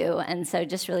problem too. And so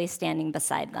just really standing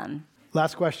beside them.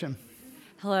 Last question.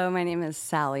 Hello, my name is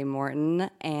Sally Morton,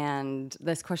 and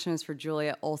this question is for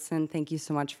Julia Olson. Thank you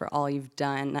so much for all you've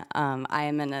done. I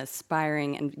am an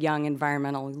aspiring and young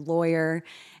environmental lawyer,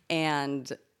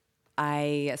 and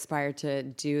I aspire to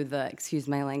do excuse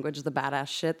my language, the badass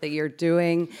shit that you're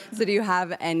doing. So do you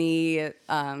have any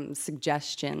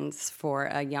suggestions for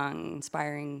a young,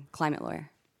 aspiring climate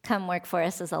lawyer? Come work for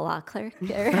us as a law clerk. I'd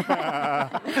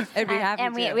be happy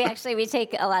and to. we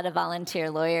take a lot of volunteer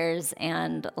lawyers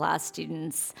and law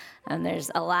students, and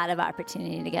there's a lot of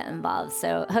opportunity to get involved.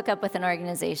 So hook up with an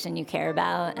organization you care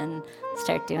about and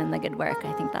start doing the good work.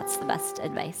 I think that's the best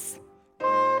advice.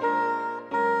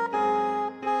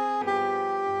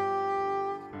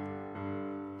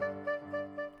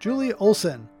 Julia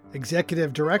Olson,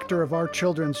 Executive Director of Our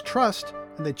Children's Trust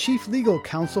and the Chief Legal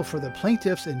Counsel for the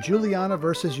plaintiffs in Juliana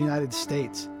versus United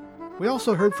States. We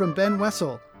also heard from Ben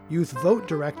Wessel, Youth Vote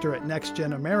Director at Next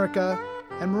Gen America,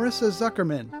 and Marissa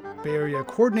Zuckerman, Bay Area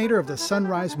Coordinator of the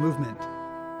Sunrise Movement.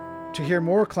 To hear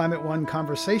more Climate One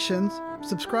conversations,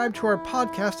 subscribe to our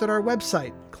podcast at our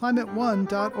website,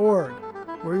 climateone.org,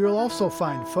 where you'll also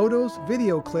find photos,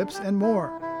 video clips, and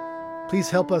more. Please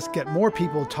help us get more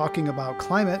people talking about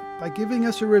climate by giving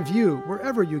us a review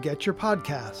wherever you get your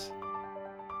podcasts.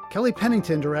 Kelly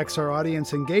Pennington directs our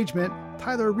audience engagement.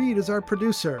 Tyler Reed is our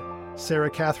producer. Sarah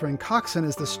Catherine Coxon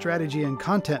is the strategy and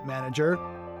content manager.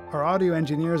 Our audio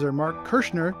engineers are Mark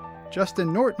Kirshner,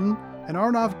 Justin Norton, and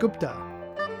Arnav Gupta.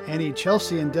 Annie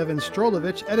Chelsea and Devin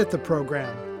Strolovich edit the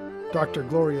program. Dr.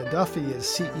 Gloria Duffy is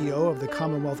CEO of the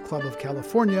Commonwealth Club of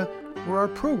California, where our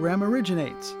program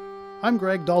originates. I'm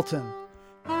Greg Dalton.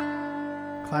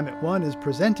 Climate One is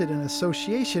presented in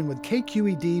association with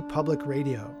KQED Public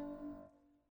Radio.